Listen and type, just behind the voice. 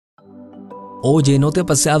Oye, ¿no te ha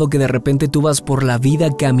pasado que de repente tú vas por la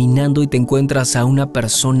vida caminando y te encuentras a una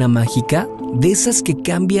persona mágica? De esas que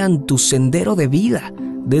cambian tu sendero de vida,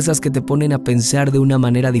 de esas que te ponen a pensar de una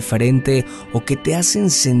manera diferente o que te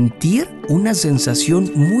hacen sentir una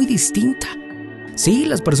sensación muy distinta. Sí,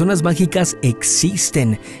 las personas mágicas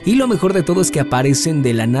existen y lo mejor de todo es que aparecen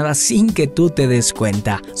de la nada sin que tú te des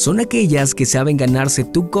cuenta. Son aquellas que saben ganarse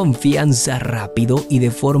tu confianza rápido y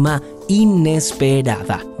de forma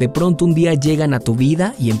inesperada. De pronto un día llegan a tu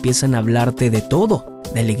vida y empiezan a hablarte de todo,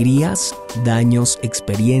 de alegrías, daños,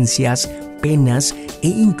 experiencias, penas e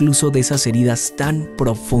incluso de esas heridas tan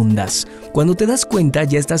profundas. Cuando te das cuenta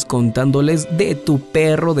ya estás contándoles de tu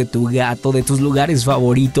perro, de tu gato, de tus lugares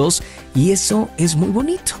favoritos y eso es muy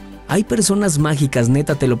bonito. Hay personas mágicas,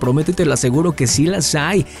 neta, te lo prometo y te lo aseguro que sí las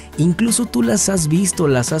hay. Incluso tú las has visto,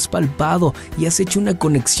 las has palpado y has hecho una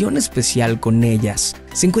conexión especial con ellas.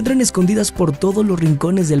 Se encuentran escondidas por todos los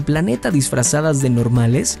rincones del planeta, disfrazadas de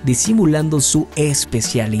normales, disimulando su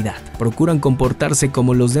especialidad. Procuran comportarse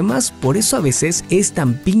como los demás, por eso a veces es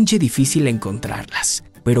tan pinche difícil encontrarlas.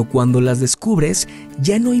 Pero cuando las descubres,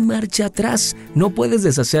 ya no hay marcha atrás, no puedes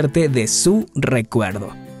deshacerte de su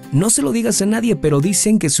recuerdo. No se lo digas a nadie, pero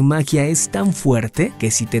dicen que su magia es tan fuerte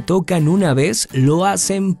que si te tocan una vez, lo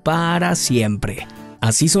hacen para siempre.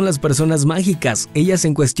 Así son las personas mágicas. Ellas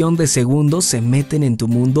en cuestión de segundos se meten en tu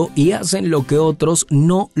mundo y hacen lo que otros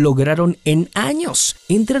no lograron en años.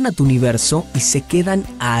 Entran a tu universo y se quedan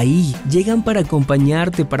ahí. Llegan para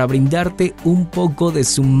acompañarte, para brindarte un poco de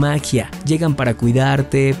su magia. Llegan para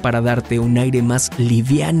cuidarte, para darte un aire más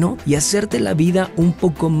liviano y hacerte la vida un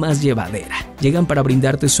poco más llevadera. Llegan para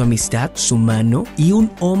brindarte su amistad, su mano y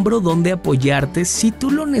un hombro donde apoyarte si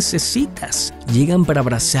tú lo necesitas. Llegan para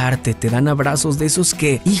abrazarte, te dan abrazos de esos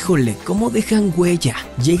que, híjole, cómo dejan huella.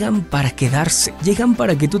 Llegan para quedarse, llegan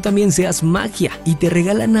para que tú también seas magia y te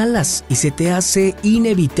regalan alas y se te hace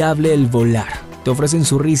inevitable el volar. Te ofrecen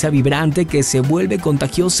su risa vibrante que se vuelve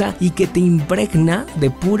contagiosa y que te impregna de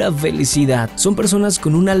pura felicidad. Son personas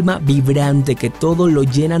con un alma vibrante que todo lo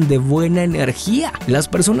llenan de buena energía. Las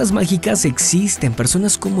personas mágicas existen,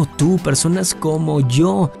 personas como tú, personas como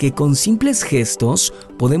yo, que con simples gestos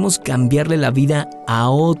podemos cambiarle la vida a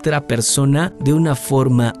otra persona de una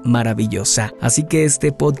forma maravillosa. Así que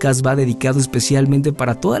este podcast va dedicado especialmente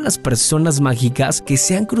para todas las personas mágicas que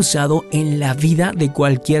se han cruzado en la vida de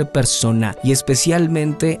cualquier persona y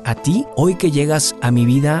especialmente a ti, hoy que llegas a mi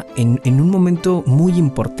vida en un momento muy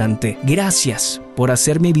importante. Gracias por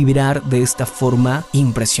hacerme vibrar de esta forma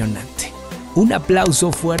impresionante. Un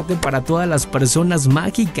aplauso fuerte para todas las personas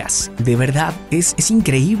mágicas. De verdad, es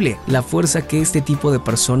increíble la fuerza que este tipo de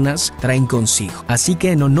personas traen consigo. Así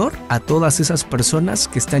que en honor a todas esas personas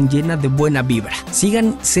que están llenas de buena vibra,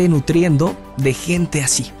 síganse nutriendo de gente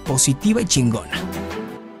así, positiva y chingona.